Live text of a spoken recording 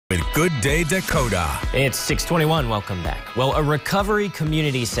Good Day Dakota. It's 6:21. Welcome back. Well, a recovery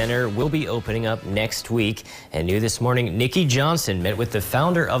community center will be opening up next week. And new this morning, Nikki Johnson met with the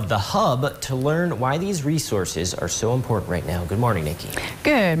founder of The Hub to learn why these resources are so important right now. Good morning, Nikki.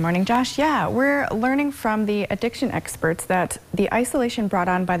 Good morning, Josh. Yeah, we're learning from the addiction experts that the isolation brought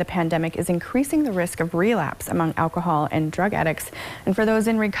on by the pandemic is increasing the risk of relapse among alcohol and drug addicts. And for those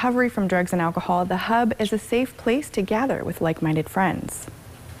in recovery from drugs and alcohol, The Hub is a safe place to gather with like-minded friends.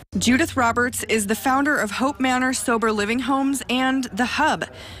 Judith Roberts is the founder of Hope Manor Sober Living Homes and The Hub.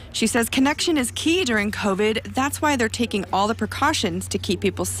 She says connection is key during COVID. That's why they're taking all the precautions to keep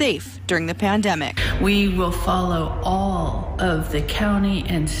people safe during the pandemic. We will follow all of the county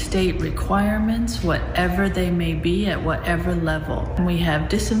and state requirements, whatever they may be at whatever level. We have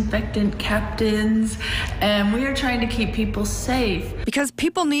disinfectant captains, and we are trying to keep people safe. Because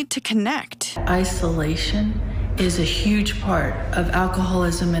people need to connect. Isolation is a huge part of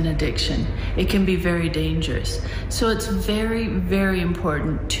alcoholism and addiction. It can be very dangerous. So it's very, very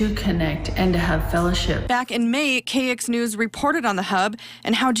important to connect and to have fellowship. Back in May, KX News reported on The Hub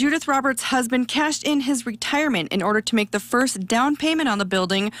and how Judith Roberts' husband cashed in his retirement in order to make the first down payment on the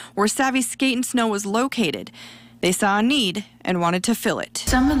building where Savvy Skate and Snow was located. They saw a need and wanted to fill it.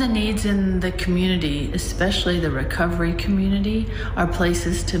 Some of the needs in the community, especially the recovery community, are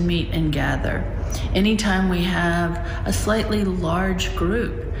places to meet and gather. Anytime we have a slightly large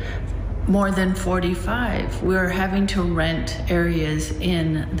group, more than 45, we're having to rent areas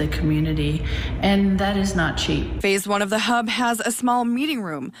in the community, and that is not cheap. Phase 1 of The Hub has a small meeting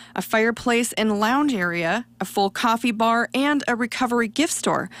room, a fireplace and lounge area, a full coffee bar, and a recovery gift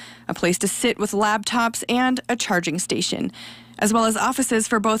store, a place to sit with laptops and a charging station, as well as offices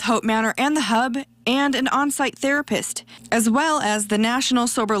for both Hope Manor and The Hub, and an on-site therapist, as well as the National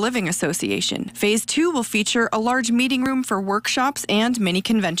Sober Living Association. Phase 2 will feature a large meeting room for workshops and mini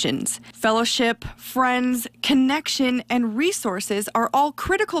conventions. Fellowship, friends, connection, and resources are all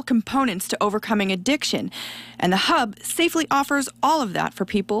critical components to overcoming addiction, and The Hub safely offers all of that for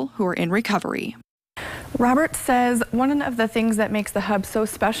people who are in recovery. Robert says one of the things that makes The Hub so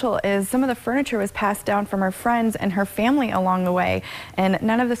special is some of the furniture was passed down from her friends and her family along the way, and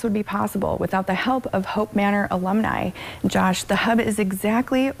none of this would be possible without the help of Hope Manor alumni. Josh, The Hub is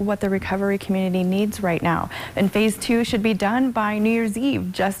exactly what the recovery community needs right now, and Phase 2 should be done by New Year's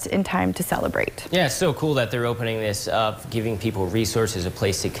Eve, just in time to celebrate. Yeah, it's so cool that they're opening this up, giving people resources, a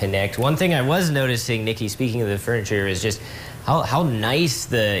place to connect. One thing I was noticing, Nikki, speaking of the furniture, is just how nice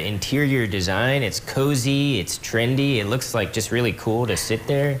the interior design. It's cozy, it's trendy. It looks like just really cool to sit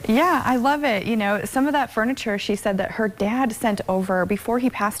there. Yeah, I love it. You know, some of that furniture she said that her dad sent over before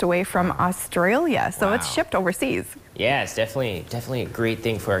he passed away from Australia. So It's shipped overseas. Yeah, it's definitely a great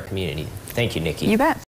thing for our community. Thank you, Nikki. You bet.